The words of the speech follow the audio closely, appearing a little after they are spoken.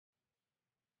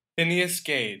Phineas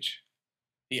Gage,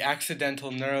 the accidental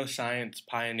neuroscience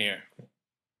pioneer.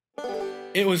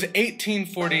 It was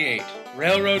 1848.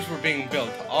 Railroads were being built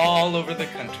all over the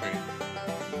country.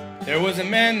 There was a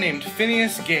man named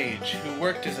Phineas Gage who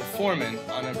worked as a foreman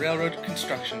on a railroad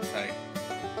construction site.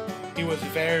 He was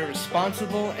a very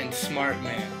responsible and smart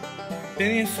man.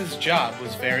 Phineas's job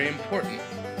was very important.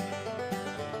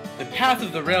 The path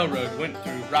of the railroad went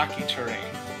through rocky terrain.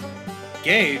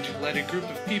 Gage led a group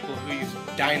of people who used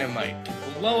dynamite to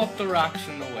blow up the rocks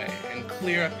in the way and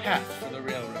clear a path for the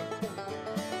railroad.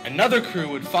 Another crew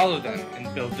would follow them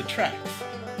and build the tracks.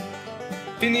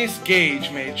 Phineas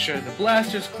Gage made sure the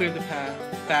blasters cleared the path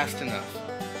fast enough.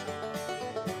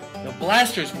 The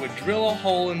blasters would drill a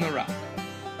hole in the rock.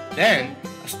 Then,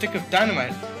 a stick of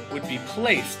dynamite would be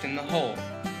placed in the hole.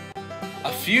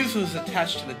 A fuse was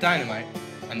attached to the dynamite,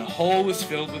 and the hole was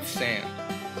filled with sand.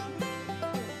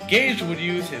 Gage would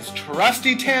use his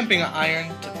trusty tamping iron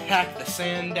to pack the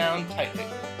sand down tightly,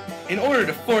 in order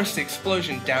to force the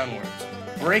explosion downwards,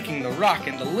 breaking the rock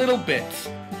into little bits.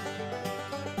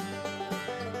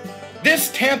 This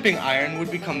tamping iron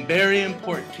would become very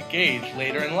important to Gage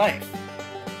later in life.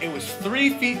 It was 3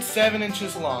 feet 7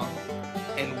 inches long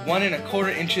and 1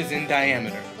 1/4 inches in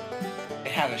diameter.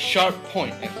 It had a sharp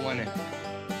point at one end.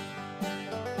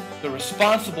 The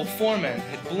responsible foreman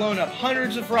had blown up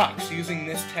hundreds of rocks using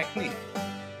this technique.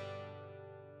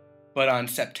 But on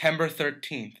September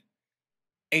 13th,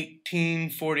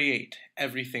 1848,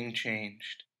 everything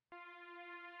changed.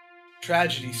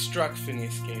 Tragedy struck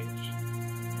Phineas Gage.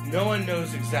 No one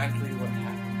knows exactly what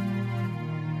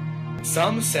happened.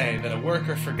 Some say that a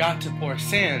worker forgot to pour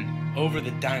sand over the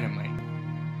dynamite.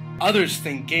 Others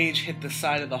think Gage hit the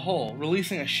side of the hole,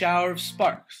 releasing a shower of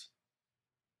sparks.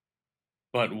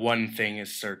 But one thing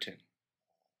is certain.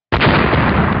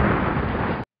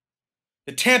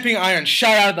 The tamping iron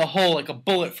shot out of the hole like a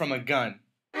bullet from a gun.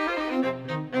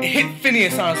 It hit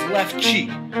Phineas on his left cheek,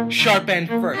 sharp end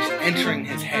first, entering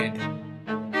his head.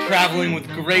 Traveling with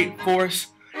great force,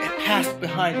 it passed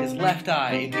behind his left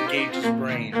eye into Gage's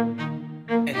brain,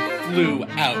 and flew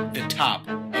out the top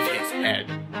of his head.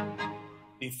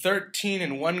 The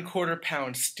 13 1/4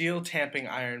 pound steel tamping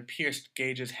iron pierced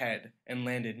Gage's head and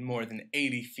landed more than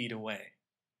 80 feet away.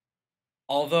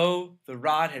 Although the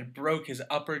rod had broke his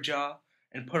upper jaw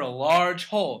and put a large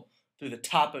hole through the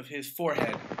top of his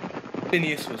forehead,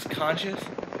 Phineas was conscious,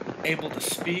 able to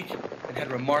speak, and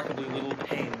had remarkably little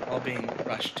pain while being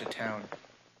rushed to town.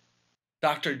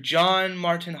 Dr. John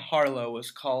Martin Harlow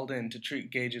was called in to treat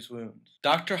Gage's wounds.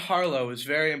 Dr. Harlow was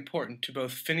very important to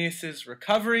both Phineas's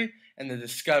recovery and the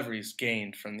discoveries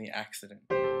gained from the accident.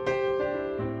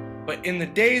 But in the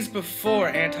days before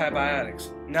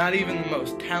antibiotics, not even the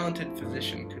most talented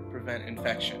physician could prevent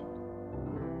infection.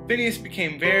 Phineas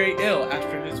became very ill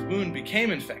after his wound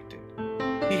became infected.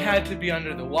 He had to be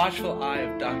under the watchful eye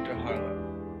of Dr. Harlow.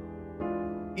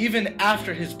 Even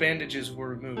after his bandages were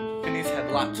removed, Phineas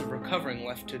had lots of recovering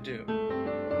left to do.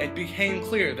 It became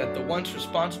clear that the once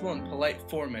responsible and polite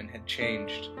foreman had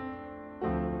changed.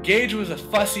 Gage was a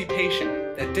fussy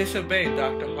patient that disobeyed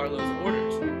Dr. Harlow's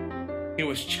orders. He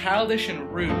was childish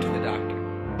and rude to the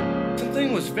doctor.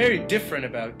 Something was very different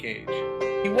about Gage.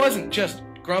 He wasn't just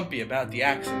grumpy about the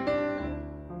accident.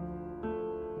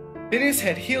 Phineas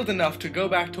had healed enough to go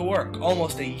back to work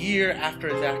almost a year after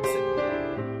his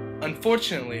accident.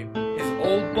 Unfortunately, his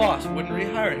old boss wouldn't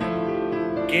rehire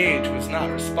him. Gage was not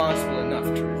responsible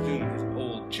enough to resume his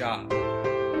old job.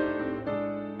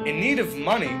 In need of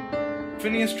money,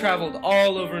 Phineas traveled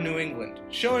all over New England,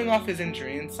 showing off his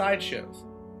injury in sideshows.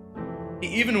 He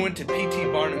even went to P.T.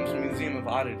 Barnum's Museum of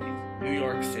Oddities, New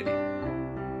York City.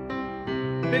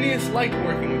 Phineas liked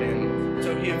working with animals,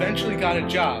 so he eventually got a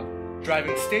job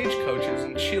driving stagecoaches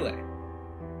in Chile.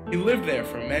 He lived there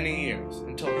for many years,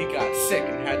 until he got sick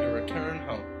and had to return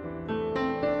home.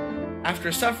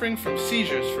 After suffering from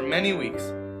seizures for many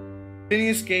weeks,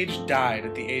 Phineas Gage died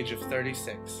at the age of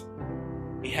 36.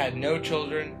 He had no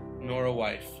children nor a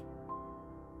wife.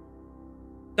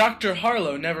 Dr.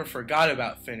 Harlow never forgot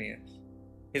about Phineas,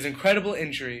 his incredible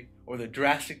injury, or the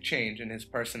drastic change in his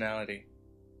personality.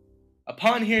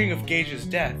 Upon hearing of Gage's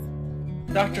death,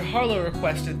 Dr. Harlow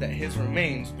requested that his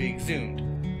remains be exhumed,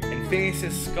 and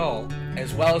Phineas's skull,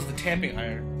 as well as the tamping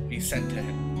iron, be sent to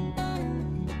him.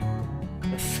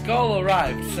 The skull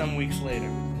arrived some weeks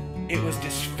later. It was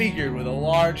disfigured with a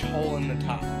large hole in the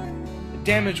top. The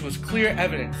damage was clear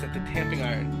evidence that the tamping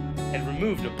iron had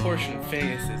removed a portion of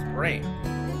Phineas's brain.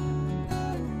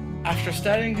 After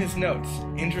studying his notes,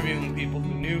 interviewing people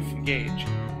who knew Gage,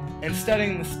 and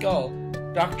studying the skull,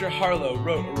 Dr. Harlow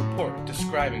wrote a report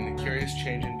describing the curious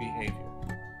change in behavior.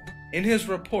 In his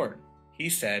report, he he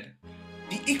said,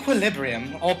 "The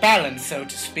equilibrium, or balance, so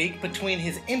to speak, between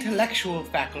his intellectual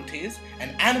faculties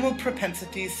and animal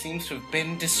propensities seems to have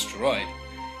been destroyed.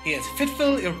 He is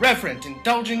fitful, irreverent,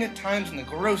 indulging at times in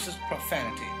the grossest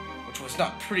profanity, which was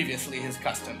not previously his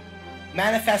custom,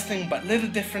 manifesting but little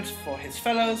difference for his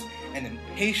fellows, and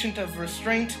impatient of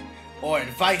restraint or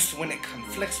advice when it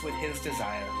conflicts with his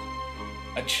desires.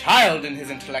 A child in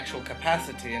his intellectual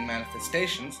capacity and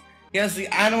manifestations, he has the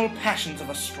animal passions of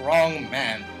a strong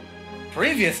man.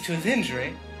 Previous to his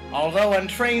injury, although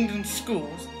untrained in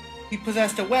schools, he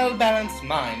possessed a well-balanced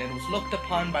mind and was looked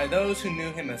upon by those who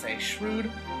knew him as a shrewd,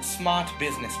 smart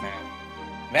businessman,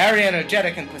 very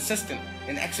energetic and persistent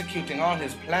in executing all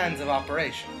his plans of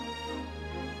operation.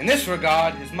 In this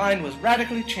regard, his mind was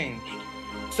radically changed,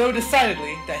 so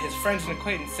decidedly that his friends and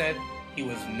acquaintances said he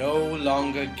was no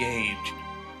longer Gage."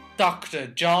 Dr.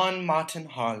 John Martin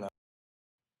Harlow.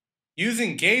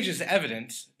 Using Gage's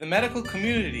evidence, the medical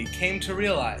community came to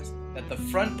realize that the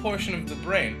front portion of the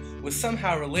brain was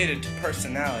somehow related to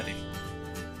personality.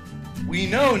 We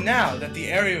know now that the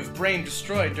area of brain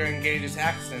destroyed during Gage's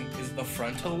accident is the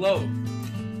frontal lobe.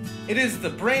 It is the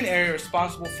brain area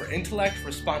responsible for intellect,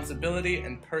 responsibility,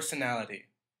 and personality.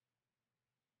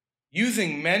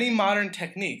 Using many modern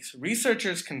techniques,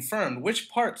 researchers confirmed which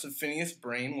parts of Phineas'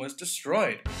 brain was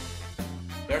destroyed.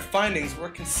 Their findings were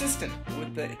consistent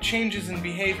with the changes in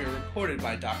behavior reported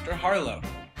by Dr. Harlow.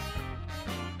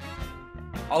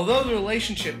 Although the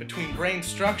relationship between brain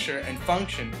structure and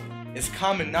function is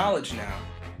common knowledge now,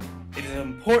 it is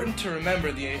important to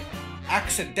remember the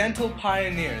accidental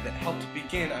pioneer that helped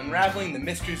begin unraveling the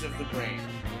mysteries of the brain,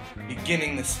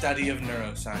 beginning the study of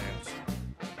neuroscience.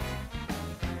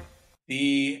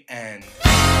 The end.